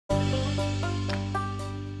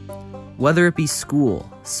Whether it be school,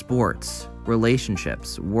 sports,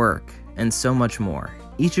 relationships, work, and so much more,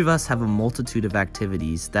 each of us have a multitude of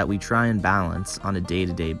activities that we try and balance on a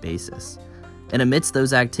day-to-day basis. And amidst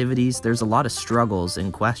those activities, there's a lot of struggles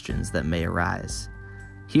and questions that may arise.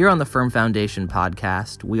 Here on the Firm Foundation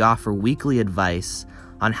podcast, we offer weekly advice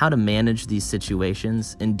on how to manage these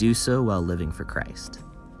situations and do so while living for Christ.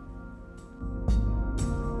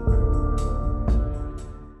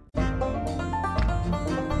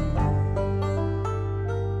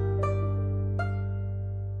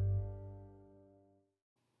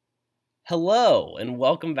 Hello, and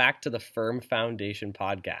welcome back to the Firm Foundation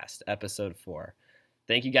podcast, episode 4.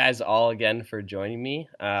 Thank you guys all again for joining me.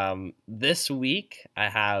 This week, I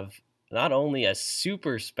have not only a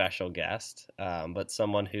super special guest, but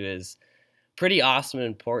someone who is pretty awesome and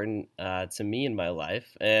important to me in my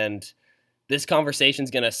life. And this conversation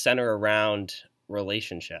is going to center around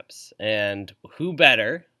relationships. And who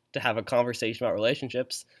better to have a conversation about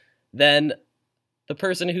relationships than the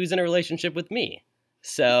person who's in a relationship with me?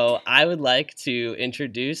 So I would like to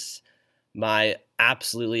introduce my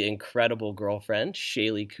absolutely incredible girlfriend,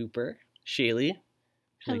 Shaylee Cooper. Shaylee,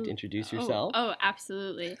 would you like to introduce yourself? Oh,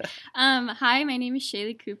 absolutely. Hi, my name is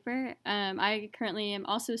Shaylee Cooper. I currently am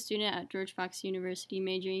also a student at George Fox University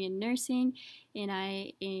majoring in nursing, and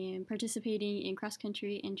I am participating in cross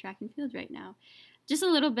country and track and field right now. Just a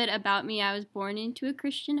little bit about me. I was born into a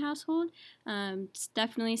Christian household. It's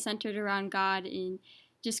definitely centered around God and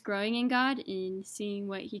just growing in God and seeing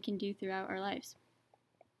what He can do throughout our lives.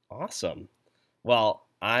 Awesome. Well,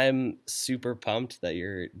 I'm super pumped that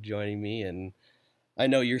you're joining me, and I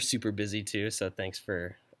know you're super busy too, so thanks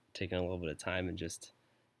for taking a little bit of time and just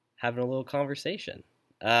having a little conversation.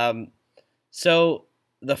 So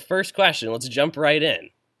the first question, let's jump right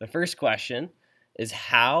in. The first question is,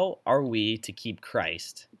 how are we to keep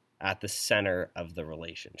Christ at the center of the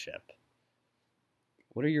relationship?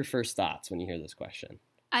 What are your first thoughts when you hear this question?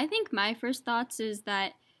 I think my first thoughts is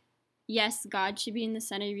that, yes, God should be in the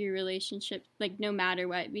center of your relationship, like no matter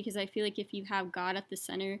what, because I feel like if you have God at the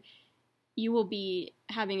center, you will be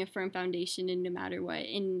having a firm foundation in no matter what.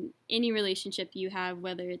 In any relationship you have,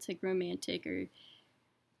 whether it's like romantic or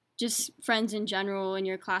just friends in general, in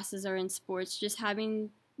your classes or in sports, just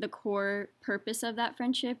having the core purpose of that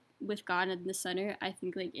friendship with God in the center, I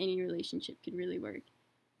think like any relationship could really work.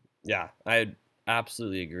 Yeah, I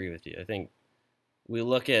absolutely agree with you. I think we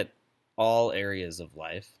look at all areas of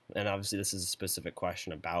life, and obviously this is a specific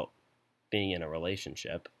question about being in a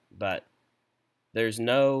relationship, but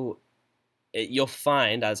you'll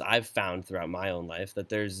find, as I've found throughout my own life, that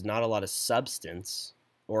there's not a lot of substance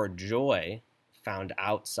or joy found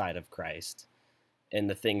outside of Christ in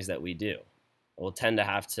the things that we do. We'll tend to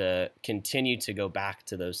have to continue to go back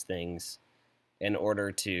to those things in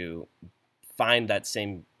order to find that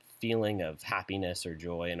same feeling of happiness or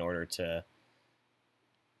joy in order to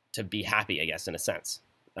be happy, I guess, in a sense.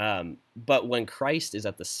 But when Christ is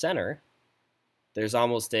at the center, there's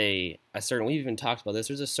almost we've even talked about this,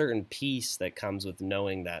 there's a certain peace that comes with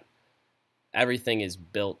knowing that everything is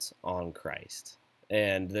built on Christ.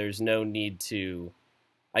 And there's no need to,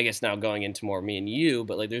 I guess now going into more me and you,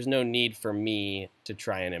 but like there's no need for me to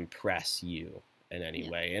try and impress you in any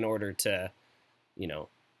way in order to,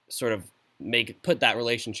 sort of put that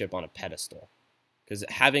relationship on a pedestal. Because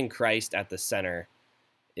having Christ at the center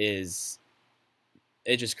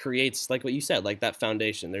it just creates, like what you said, like that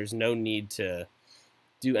foundation. There's no need to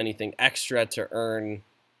do anything extra to earn,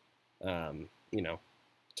 to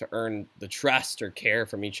earn the trust or care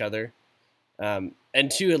from each other. And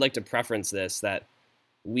two, I'd like to preference this, that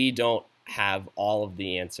we don't have all of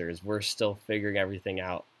the answers. We're still figuring everything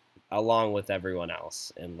out along with everyone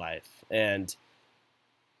else in life. And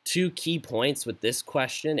two key points with this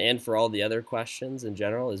question and for all the other questions in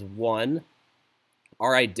general is, one,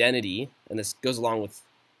 our identity, and this goes along with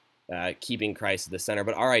keeping Christ at the center,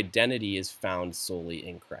 but our identity is found solely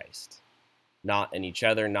in Christ. Not in each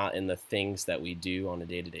other, not in the things that we do on a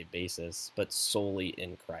day-to-day basis, but solely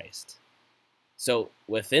in Christ. So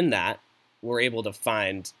within that, we're able to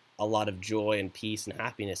find a lot of joy and peace and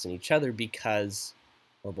happiness in each other because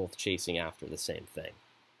we're both chasing after the same thing.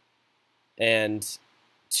 And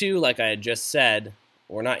two, like I had just said,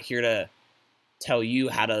 we're not here to tell you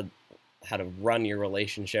how to run your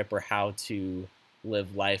relationship or how to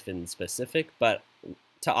live life in specific, but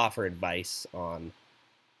to offer advice on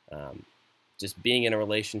just being in a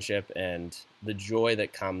relationship and the joy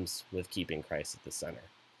that comes with keeping Christ at the center.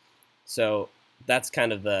 So that's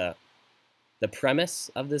kind of the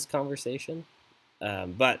premise of this conversation.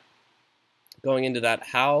 But going into that,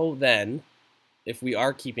 how then, if we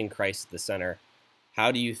are keeping Christ at the center,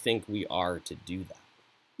 how do you think we are to do that?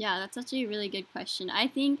 Yeah, that's actually a really good question. I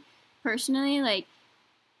think personally, like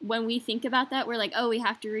when we think about that, we're like, oh, we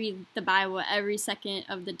have to read the Bible every second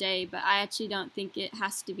of the day. But I actually don't think it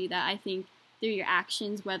has to be that. I think through your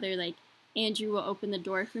actions, whether like Andrew will open the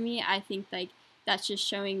door for me, I think like that's just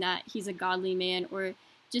showing that he's a godly man, or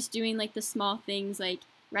just doing like the small things like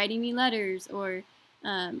writing me letters, or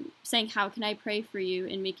saying, how can I pray for you?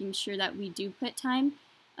 And making sure that we do put time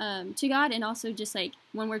to God. And also just like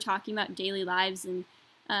when we're talking about daily lives, and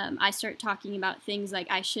I start talking about things like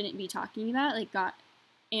I shouldn't be talking about, like God,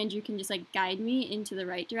 Andrew can just like guide me into the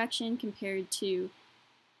right direction, compared to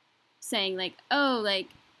saying like, oh, like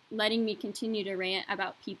letting me continue to rant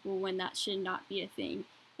about people when that should not be a thing,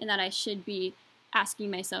 and that I should be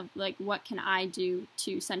asking myself like, what can I do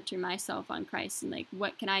to center myself on Christ, and like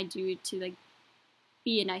what can I do to like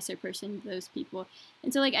be a nicer person to those people.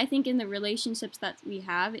 And so like I think in the relationships that we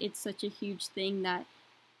have, it's such a huge thing that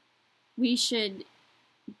we should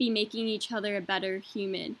be making each other a better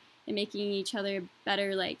human, and making each other a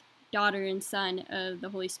better like daughter and son of the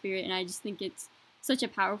Holy Spirit. And I just think it's such a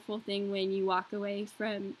powerful thing when you walk away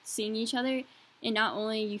from seeing each other, and not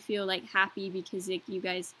only you feel like happy because like you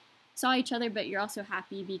guys saw each other, but you're also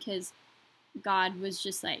happy because God was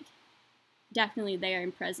just like definitely there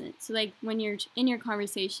and present. So like when you're in your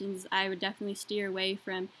conversations, I would definitely steer away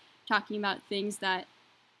from talking about things that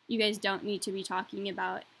you guys don't need to be talking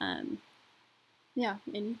about. Yeah,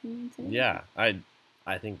 anything to say? Yeah,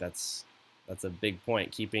 I think that's a big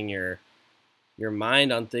point. Keeping your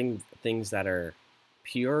mind on things that are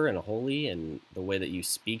pure and holy, and the way that you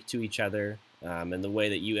speak to each other, and the way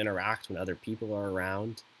that you interact when other people are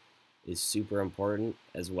around, is super important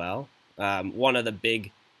as well. One of the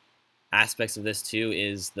big aspects of this too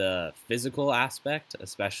is the physical aspect,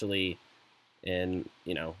 especially in,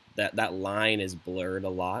 that line is blurred a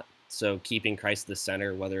lot. So keeping Christ at the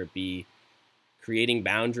center, whether it be creating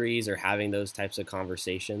boundaries or having those types of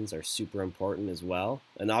conversations, are super important as well.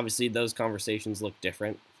 And obviously those conversations look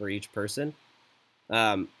different for each person.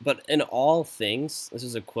 But in all things, this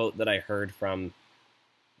is a quote that I heard from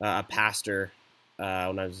a pastor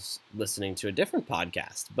when I was listening to a different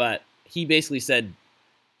podcast. But he basically said,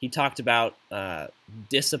 he talked about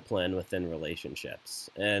discipline within relationships,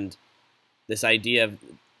 and this idea of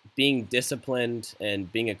being disciplined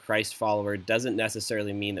and being a Christ follower doesn't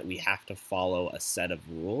necessarily mean that we have to follow a set of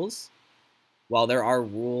rules. While there are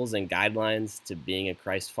rules and guidelines to being a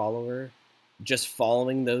Christ follower, just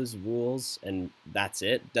following those rules and that's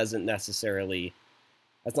it that's not necessarily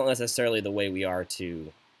the way we are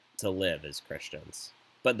to live as Christians.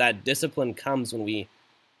 But that discipline comes when we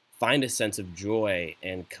find a sense of joy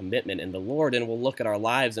and commitment in the Lord, and we'll look at our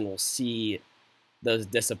lives and we'll see those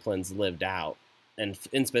disciplines lived out, and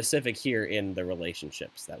in specific here in the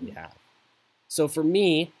relationships that we have. So for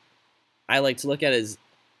me, I like to look at it as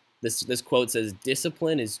this quote says,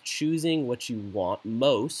 discipline is choosing what you want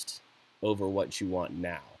most over what you want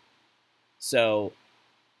now. So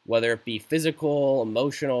whether it be physical,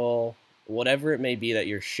 emotional, whatever it may be that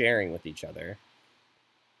you're sharing with each other,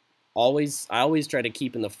 I always try to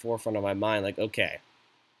keep in the forefront of my mind, like, okay,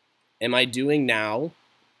 am I doing now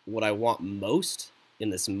what I want most in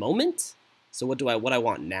this moment? So what I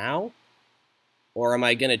want now? Or am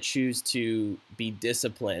I going to choose to be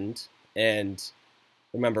disciplined and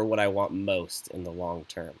remember what I want most in the long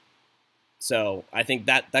term? So I think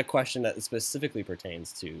that question that specifically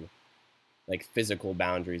pertains to like physical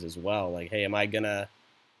boundaries as well. Like, hey, am I going to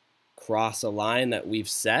cross a line that we've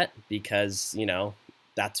set because,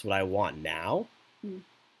 that's what I want now?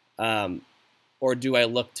 Or do I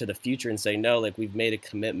look to the future and say, no, like we've made a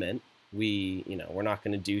commitment. We're not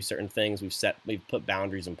going to do certain things. We've put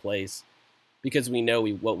boundaries in place because we know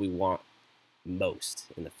what we want most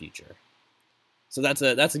in the future. So that's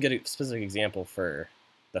a good specific example for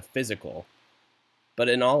the physical, but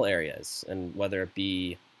in all areas, and whether it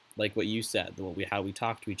be like what you said, how we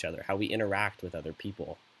talk to each other, how we interact with other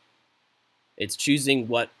people, it's choosing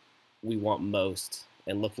what we want most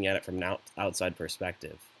and looking at it from an outside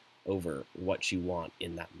perspective over what you want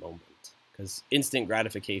in that moment. Because instant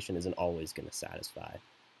gratification isn't always going to satisfy.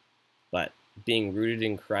 But being rooted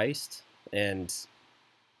in Christ and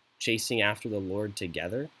chasing after the Lord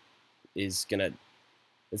together it's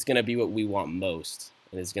gonna be what we want most,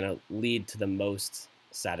 and is gonna lead to the most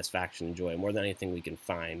satisfaction and joy, more than anything we can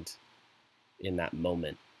find in that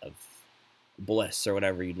moment of bliss or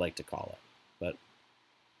whatever you'd like to call it. But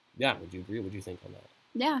yeah, would you agree? What do you think on that?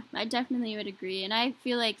 Yeah, I definitely would agree. And I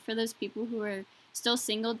feel like for those people who are still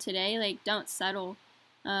single today, like, don't settle.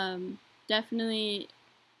 Definitely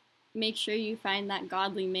make sure you find that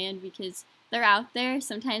godly man, because they're out there.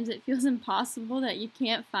 Sometimes it feels impossible that you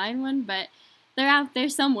can't find one, but they're out there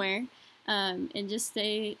somewhere. And just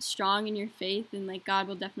stay strong in your faith, and like God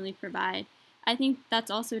will definitely provide. I think that's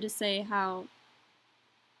also to say how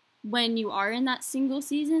when you are in that single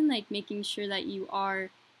season, like making sure that you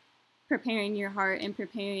are preparing your heart and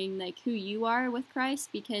preparing like who you are with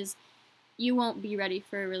Christ, because you won't be ready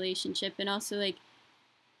for a relationship. And also, like,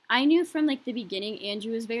 I knew from like the beginning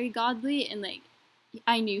Andrew was very godly, and like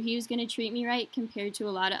I knew he was going to treat me right compared to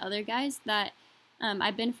a lot of other guys that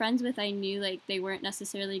I've been friends with. I knew like they weren't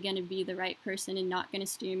necessarily going to be the right person and not going to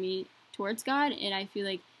steer me towards God. And I feel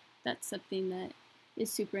like that's something that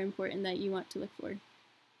is super important that you want to look for.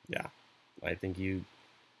 Yeah, I think you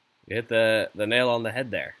hit the nail on the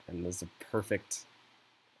head there, and there's a perfect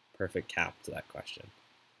cap to that question.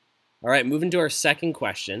 All right, moving to our second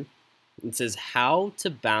question. It says how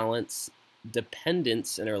to balance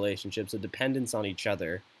dependence in a relationship, so dependence on each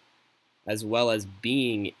other, as well as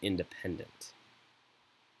being independent.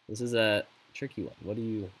 This is a tricky one. What are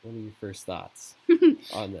your first thoughts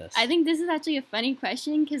on this? I think this is actually a funny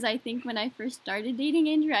question, because I think when I first started dating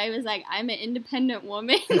Andrew, I was like, I'm an independent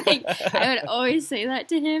woman. Like, I would always say that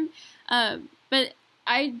to him. But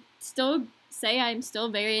I still say I'm still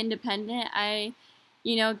very independent. I,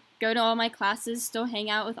 go to all my classes, still hang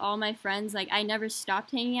out with all my friends. Like, I never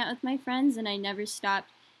stopped hanging out with my friends, and I never stopped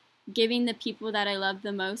giving the people that I love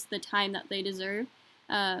the most the time that they deserve.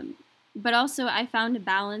 But also, I found a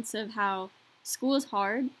balance of how school is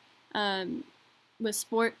hard with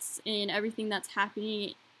sports and everything that's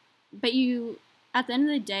happening. But at the end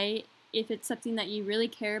of the day, if it's something that you really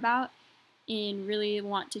care about and really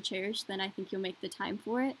want to cherish, then I think you'll make the time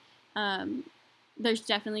for it. There's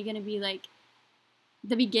definitely going to be like,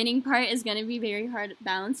 the beginning part is going to be very hard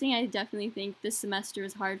balancing. I definitely think this semester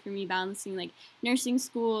was hard for me balancing like nursing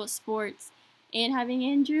school, sports, and having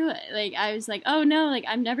Andrew. Like, I was like, oh no, like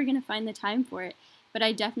I'm never going to find the time for it. But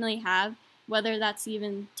I definitely have, whether that's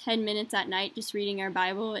even 10 minutes at night, just reading our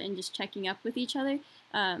Bible and just checking up with each other.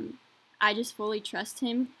 I just fully trust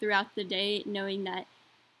him throughout the day, knowing that,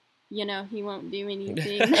 he won't do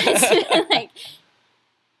anything that's like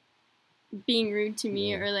being rude to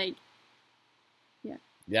me or like,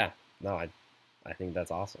 Yeah, no, I think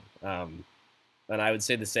that's awesome. And I would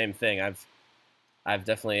say the same thing. I've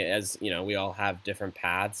definitely, as we all have different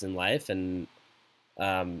paths in life, and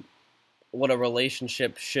what a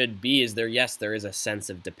relationship should be is there is a sense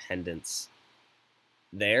of dependence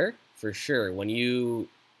there for sure. When you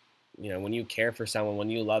care for someone, when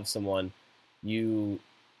you love someone, you're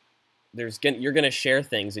going to share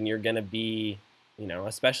things, and you're going to be,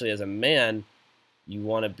 especially as a man, you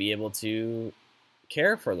want to be able to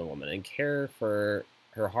care for the woman and care for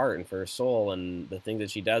her heart and for her soul and the things that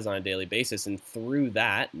she does on a daily basis. And through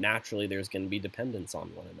that, naturally, there's going to be dependence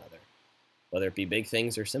on one another, whether it be big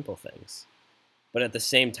things or simple things. But at the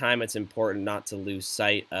same time, it's important not to lose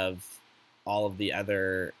sight of all of the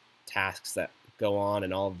other tasks that go on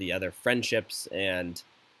and all of the other friendships and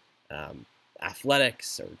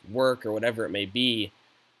athletics or work or whatever it may be.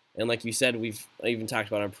 And like you said, we've even talked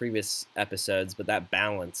about on previous episodes, but that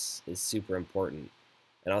balance is super important.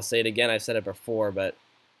 And I'll say it again, I've said it before, but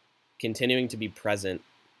continuing to be present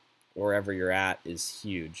wherever you're at is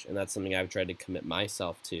huge. And that's something I've tried to commit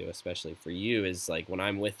myself to, especially for you, is like when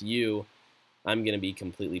I'm with you, I'm going to be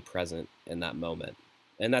completely present in that moment.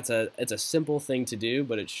 And it's a simple thing to do,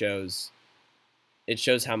 but it shows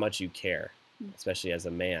how much you care, especially as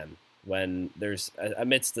a man. When there's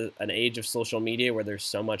amidst an age of social media where there's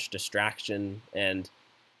so much distraction and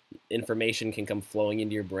information can come flowing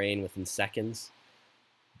into your brain within seconds,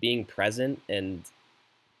 being present and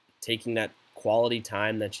taking that quality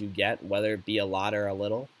time that you get, whether it be a lot or a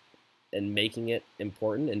little, and making it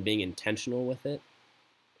important and being intentional with it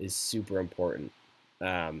is super important.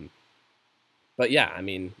 But yeah, I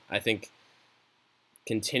mean, I think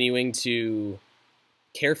continuing to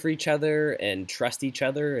care for each other and trust each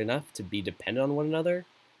other enough to be dependent on one another,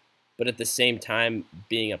 but at the same time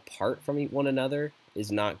being apart from one another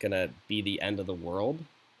is not going to be the end of the world,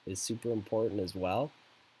 is super important as well.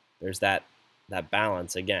 There's that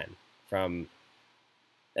balance again and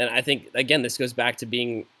I think again this goes back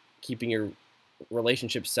to keeping your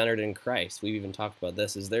relationship centered in Christ. We've even talked about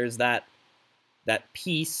this, is there's that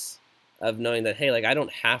peace of knowing that, hey, like I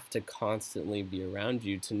don't have to constantly be around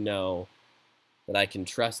you to know that I can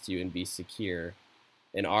trust you and be secure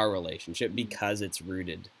in our relationship, because it's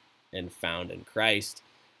rooted and found in Christ,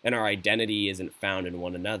 and our identity isn't found in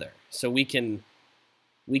one another. So we can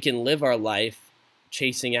live our life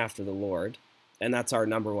chasing after the Lord, and that's our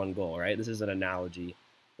number one goal, right? This is an analogy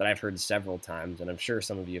that I've heard several times, and I'm sure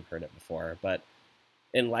some of you have heard it before, but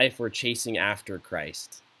in life we're chasing after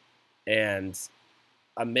Christ. And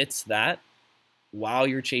amidst that, while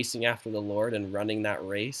you're chasing after the Lord and running that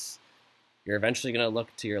race, you're eventually going to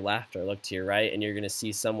look to your left or look to your right, and you're going to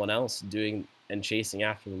see someone else doing and chasing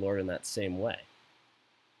after the Lord in that same way.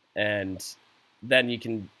 And then you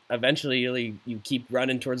can eventually, you keep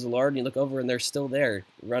running towards the Lord, and you look over and they're still there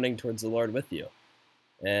running towards the Lord with you.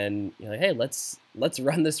 And you're like, hey, let's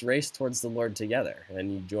run this race towards the Lord together.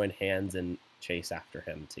 And you join hands and chase after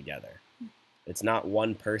him together. It's not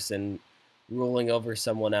one person ruling over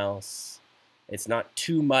someone else. It's not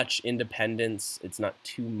too much independence. It's not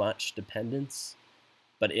too much dependence.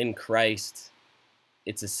 But in Christ,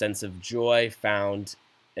 it's a sense of joy found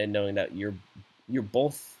in knowing that you're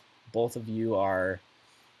both of you are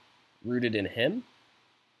rooted in him,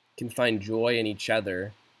 can find joy in each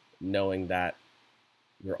other, knowing that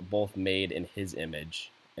you're both made in his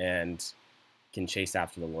image and can chase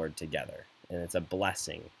after the Lord together. And it's a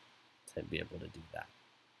blessing to be able to do that.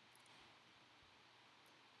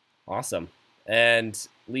 Awesome. And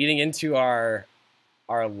leading into our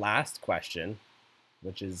last question,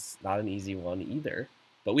 which is not an easy one either,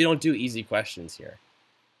 but we don't do easy questions here.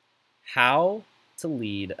 How to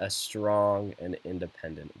lead a strong and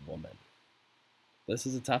independent woman? This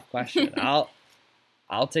is a tough question.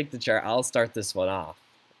 I'll take the chair. I'll start this one off.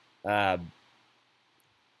 The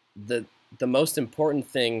most important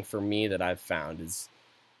thing for me that I've found is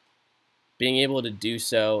being able to do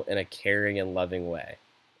so in a caring and loving way.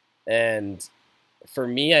 And for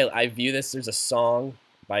me, I view this, there's a song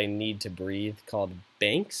by Need to Breathe called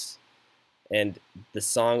Banks. And the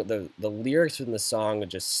song, the lyrics from the song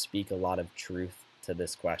would just speak a lot of truth to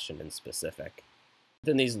this question in specific.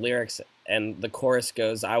 Then these lyrics, and the chorus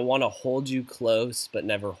goes, I want to hold you close, but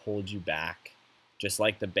never hold you back, just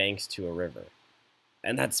like the banks to a river.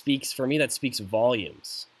 And that speaks, for me, that speaks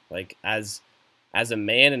volumes. Like as a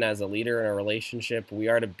man and as a leader in a relationship, we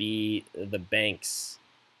are to be the banks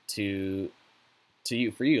to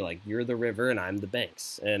you, for you. Like, you're the river and I'm the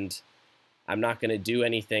banks. And I'm not going to do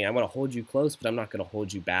anything. I'm going to hold you close, but I'm not going to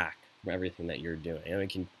hold you back from everything that you're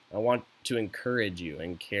doing. I want to encourage you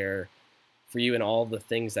and care for you in all the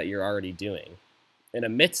things that you're already doing. And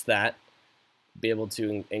amidst that, be able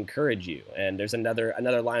to encourage you. And there's another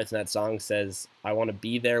line in that song says, I want to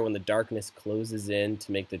be there when the darkness closes in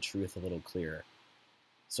to make the truth a little clearer.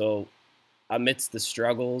 So amidst the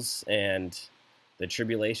struggles and the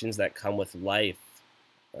tribulations that come with life,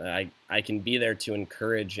 I can be there to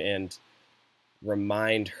encourage and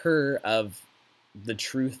remind her of the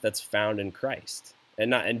truth that's found in Christ,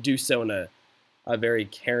 and do so in a very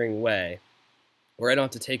caring way, where I don't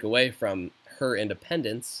have to take away from her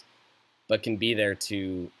independence, but can be there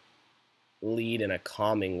to lead in a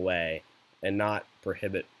calming way and not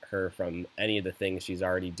prohibit her from any of the things she's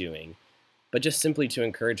already doing, but just simply to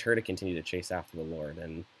encourage her to continue to chase after the Lord.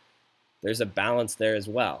 And there's a balance there as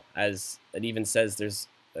well, as it even says there's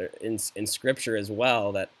in Scripture as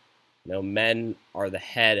well that, you know, men are the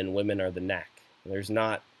head and women are the neck. There's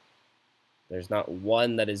not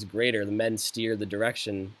one that is greater. The men steer the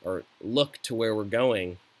direction or look to where we're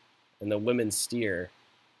going, and the women steer.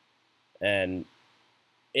 And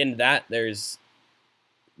in that, there's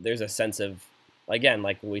a sense of, again,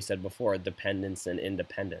 like we said before, dependence and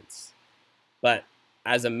independence. But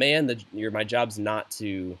as a man, my job's not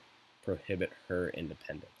to prohibit her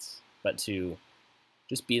independence, but to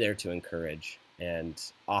just be there to encourage and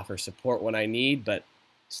offer support when I need, but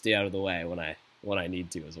stay out of the way when I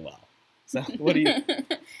need to as well. So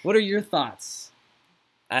what are your thoughts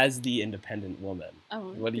as the independent woman?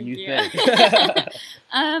 Oh, what do you think?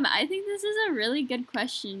 I think this is a really good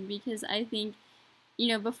question, because I think,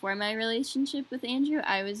 before my relationship with Andrew,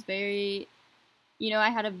 I was very, I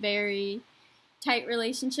had a very tight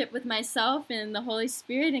relationship with myself and the Holy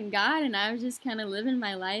Spirit and God, and I was just kind of living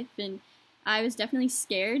my life, and I was definitely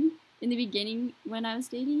scared in the beginning when I was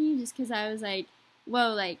dating you, just because I was like,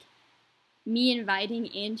 whoa, like, me inviting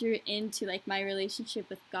Andrew into, like, my relationship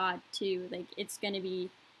with God, too, like, it's gonna be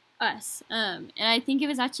us, and I think it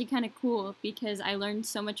was actually kind of cool, because I learned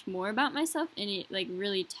so much more about myself, and it, like,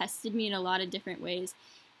 really tested me in a lot of different ways,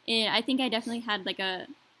 and I think I definitely had, like a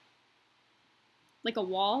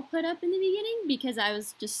wall put up in the beginning, because I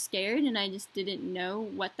was just scared, and I just didn't know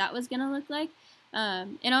what that was gonna look like.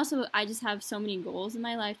 And also, I just have so many goals in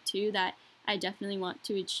my life, too, that I definitely want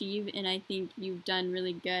to achieve, and I think you've done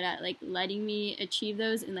really good at, like, letting me achieve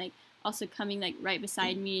those, and, like, also coming, like, right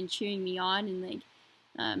beside me and cheering me on, and, like,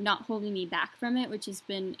 not holding me back from it, which has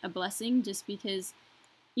been a blessing, just because,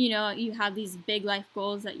 you have these big life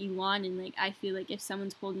goals that you want, and, like, I feel like if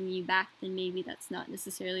someone's holding you back, then maybe that's not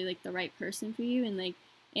necessarily, like, the right person for you, and, like,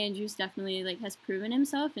 Andrew's definitely, like, has proven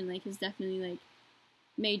himself, and, like, has definitely, like,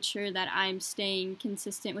 made sure that I'm staying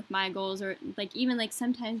consistent with my goals. Or like even like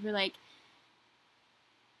sometimes we're like,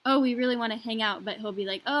 oh, we really want to hang out, but he'll be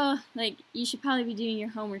like, oh, like you should probably be doing your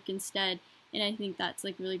homework instead. And I think that's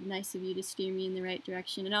like really nice of you to steer me in the right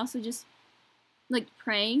direction. And also just like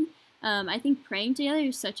praying. I think praying together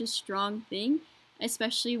is such a strong thing,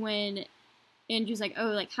 especially when Andrew's like, oh,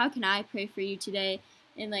 like how can I pray for you today?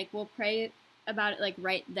 And like we'll pray about it like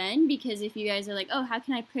right then, because if you guys are like, oh, how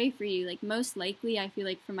can I pray for you? Like most likely I feel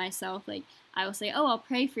like for myself, like I will say, oh, I'll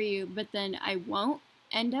pray for you, but then I won't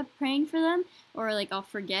end up praying for them, or like I'll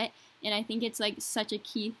forget. And I think it's like such a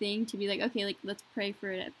key thing to be like, okay, like let's pray for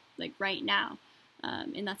it like right now.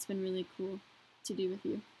 And that's been really cool to do with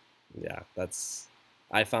you. Yeah,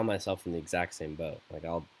 I found myself in the exact same boat. Like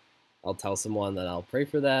I'll tell someone that I'll pray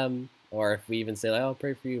for them, or if we even say like I'll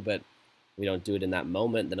pray for you, but we don't do it in that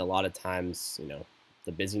moment, then a lot of times,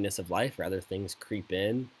 the busyness of life or other things creep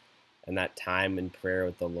in, and that time in prayer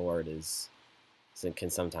with the Lord can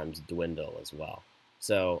sometimes dwindle as well.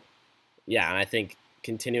 So, yeah, and I think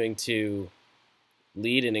continuing to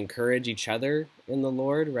lead and encourage each other in the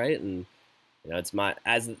Lord, right? And it's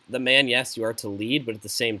as the man, yes, you are to lead, but at the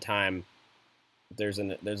same time, there's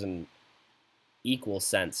an equal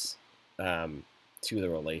sense to the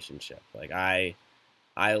relationship. Like I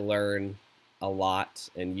learn a lot,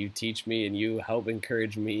 and you teach me, and you help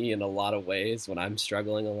encourage me in a lot of ways when I'm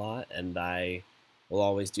struggling a lot, and I will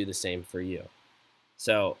always do the same for you.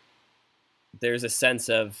 So there's a sense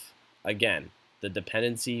of, again, the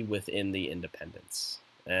dependency within the independence.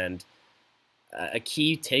 And a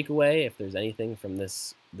key takeaway, if there's anything from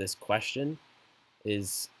this question,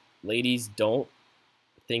 is ladies, don't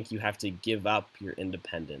think you have to give up your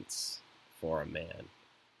independence for a man.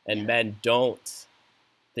 And men, don't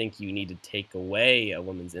think you need to take away a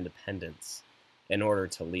woman's independence in order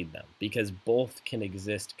to lead them, because both can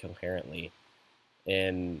exist coherently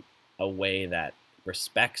in a way that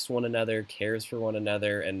respects one another, cares for one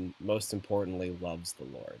another, and most importantly, loves the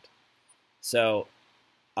Lord. So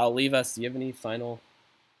I'll leave us. Do you have any final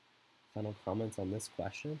comments on this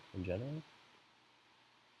question in general?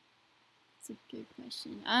 It's a good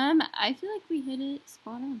question. I feel like we hit it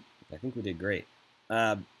spot on. I think we did great.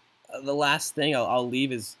 The last thing I'll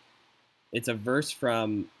leave is, it's a verse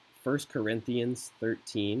from 1 Corinthians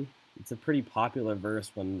 13. It's a pretty popular verse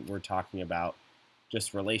when we're talking about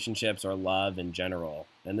just relationships or love in general.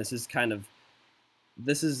 And this is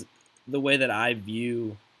the way that I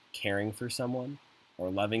view caring for someone or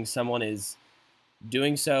loving someone, is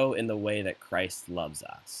doing so in the way that Christ loves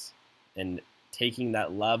us, and taking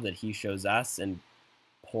that love that he shows us and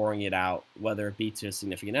pouring it out, whether it be to a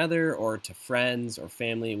significant other or to friends or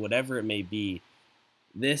family, whatever it may be.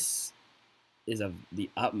 This is of the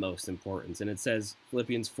utmost importance. And it says,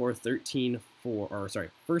 Philippians 4:13,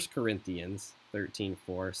 1 Corinthians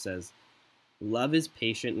 13:4 says, love is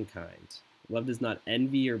patient and kind. Love does not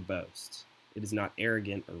envy or boast. It is not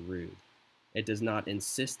arrogant or rude. It does not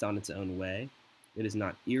insist on its own way. It is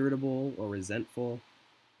not irritable or resentful.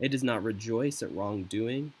 It does not rejoice at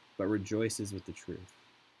wrongdoing, but rejoices with the truth.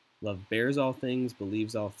 Love bears all things,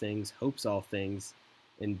 believes all things, hopes all things,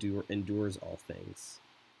 endures all things.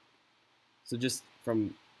 So just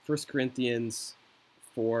from 1 Corinthians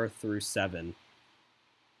 4-7,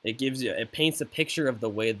 it paints a picture of the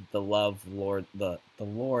way that the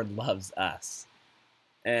Lord loves us.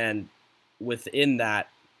 And within that,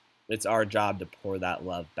 it's our job to pour that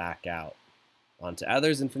love back out onto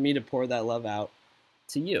others, and for me to pour that love out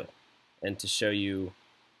to you and to show you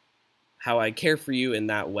how I care for you in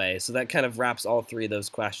that way. So that kind of wraps all three of those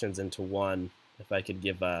questions into one, if I could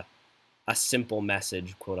give a simple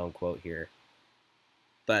message, quote unquote, here.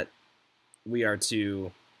 But we are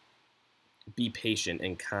to be patient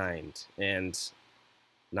and kind, and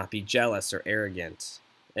not be jealous or arrogant.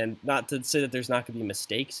 And not to say that there's not going to be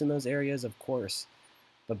mistakes in those areas, of course,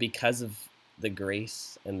 but because of the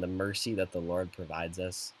grace and the mercy that the Lord provides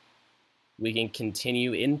us, we can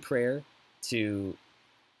continue in prayer to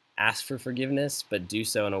ask for forgiveness, but do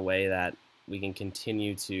so in a way that we can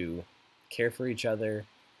continue to care for each other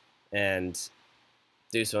and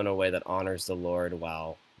do so in a way that honors the Lord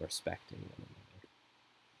while respecting one another.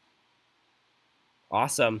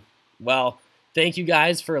 Awesome. Well, thank you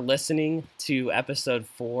guys for listening to episode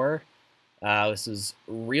 4. This is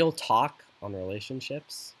real talk on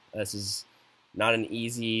relationships. This is not an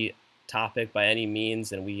easy topic by any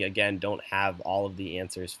means, and we, again, don't have all of the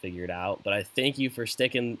answers figured out. But I thank you for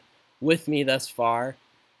sticking with me thus far.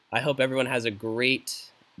 I hope everyone has a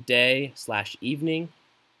great day/evening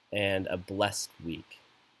and a blessed week.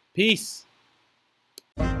 Peace.